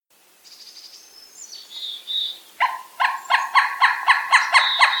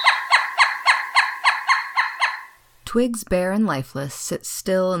Twigs bare and lifeless sit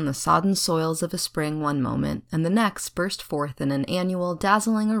still in the sodden soils of a spring one moment, and the next burst forth in an annual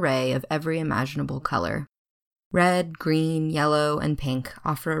dazzling array of every imaginable color. Red, green, yellow, and pink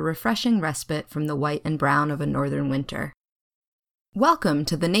offer a refreshing respite from the white and brown of a northern winter. Welcome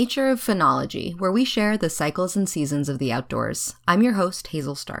to the Nature of Phenology, where we share the cycles and seasons of the outdoors. I'm your host,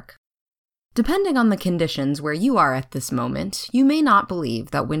 Hazel Stark. Depending on the conditions where you are at this moment, you may not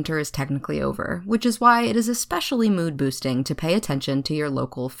believe that winter is technically over, which is why it is especially mood-boosting to pay attention to your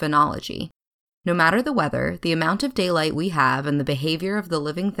local phenology. No matter the weather, the amount of daylight we have and the behavior of the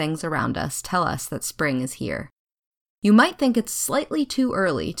living things around us tell us that spring is here. You might think it's slightly too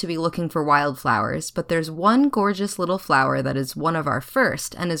early to be looking for wildflowers, but there's one gorgeous little flower that is one of our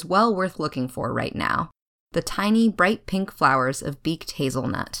first and is well worth looking for right now: the tiny, bright pink flowers of beaked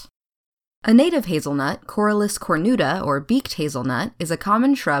hazelnut. A native hazelnut, Corylus cornuta, or beaked hazelnut, is a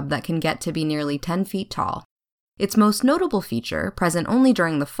common shrub that can get to be nearly 10 feet tall. Its most notable feature, present only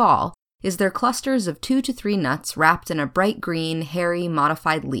during the fall, is their clusters of 2 to 3 nuts wrapped in a bright green, hairy,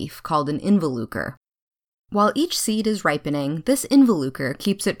 modified leaf called an involucre. While each seed is ripening, this involucre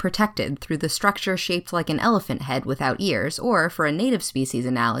keeps it protected through the structure shaped like an elephant head without ears, or, for a native species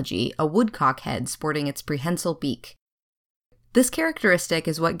analogy, a woodcock head sporting its prehensile beak. This characteristic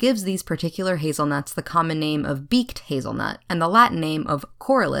is what gives these particular hazelnuts the common name of beaked hazelnut, and the Latin name of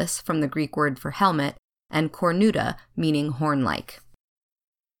Corylus, from the Greek word for helmet, and cornuta, meaning horn-like.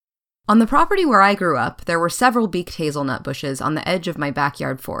 On the property where I grew up, there were several beaked hazelnut bushes on the edge of my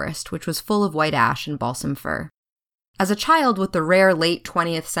backyard forest, which was full of white ash and balsam fir. As a child with the rare late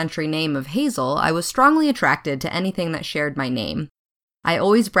 20th century name of Hazel, I was strongly attracted to anything that shared my name. I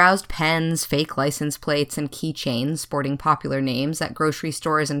always browsed pens, fake license plates, and keychains sporting popular names at grocery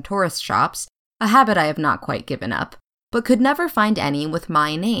stores and tourist shops, a habit I have not quite given up, but could never find any with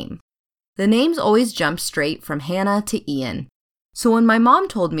my name. The names always jumped straight from Hannah to Ian. So when my mom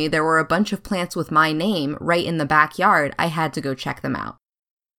told me there were a bunch of plants with my name right in the backyard, I had to go check them out.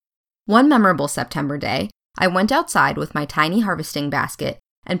 One memorable September day, I went outside with my tiny harvesting basket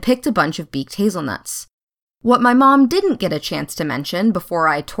and picked a bunch of beaked hazelnuts. What my mom didn't get a chance to mention before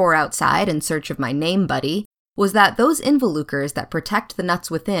I tore outside in search of my name buddy was that those involucres that protect the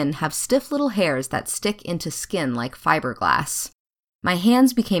nuts within have stiff little hairs that stick into skin like fiberglass. My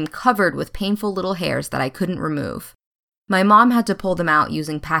hands became covered with painful little hairs that I couldn't remove. My mom had to pull them out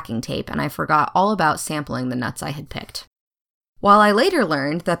using packing tape, and I forgot all about sampling the nuts I had picked. While I later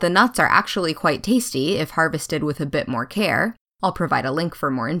learned that the nuts are actually quite tasty if harvested with a bit more care, I'll provide a link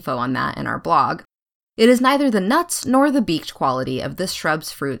for more info on that in our blog, it is neither the nuts nor the beaked quality of this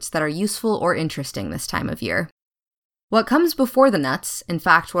shrub's fruits that are useful or interesting this time of year. What comes before the nuts, in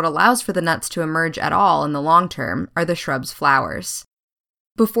fact what allows for the nuts to emerge at all in the long term, are the shrub's flowers.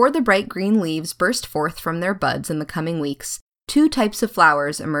 Before the bright green leaves burst forth from their buds in the coming weeks, 2 types of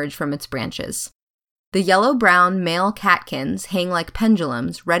flowers emerge from its branches. The yellow-brown male catkins hang like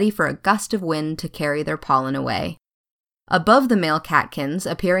pendulums, ready for a gust of wind to carry their pollen away. Above the male catkins,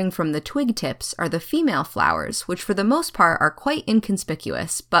 appearing from the twig tips, are the female flowers, which for the most part are quite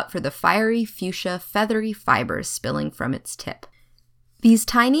inconspicuous, but for the fiery, fuchsia, feathery fibers spilling from its tip. These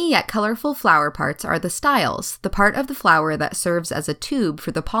tiny yet colorful flower parts are the styles, the part of the flower that serves as a tube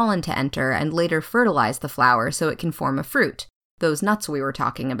for the pollen to enter and later fertilize the flower so it can form a fruit, those nuts we were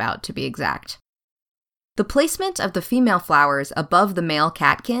talking about to be exact. The placement of the female flowers above the male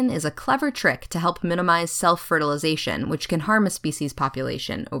catkin is a clever trick to help minimize self-fertilization, which can harm a species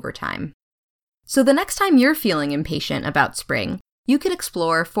population over time. So the next time you're feeling impatient about spring, you could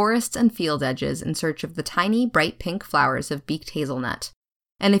explore forests and field edges in search of the tiny, bright pink flowers of beaked hazelnut.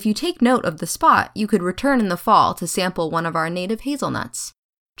 And if you take note of the spot, you could return in the fall to sample one of our native hazelnuts.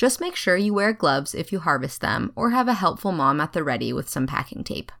 Just make sure you wear gloves if you harvest them, or have a helpful mom at the ready with some packing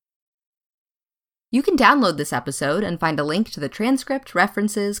tape. You can download this episode and find a link to the transcript,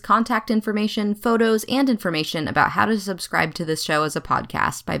 references, contact information, photos, and information about how to subscribe to this show as a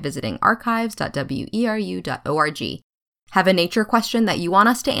podcast by visiting archives.weru.org. Have a nature question that you want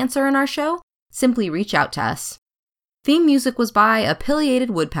us to answer in our show? Simply reach out to us. Theme music was by a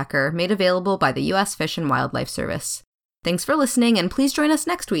pileated woodpecker made available by the U.S. Fish and Wildlife Service. Thanks for listening, and please join us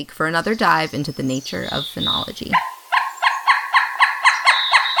next week for another dive into the nature of phenology.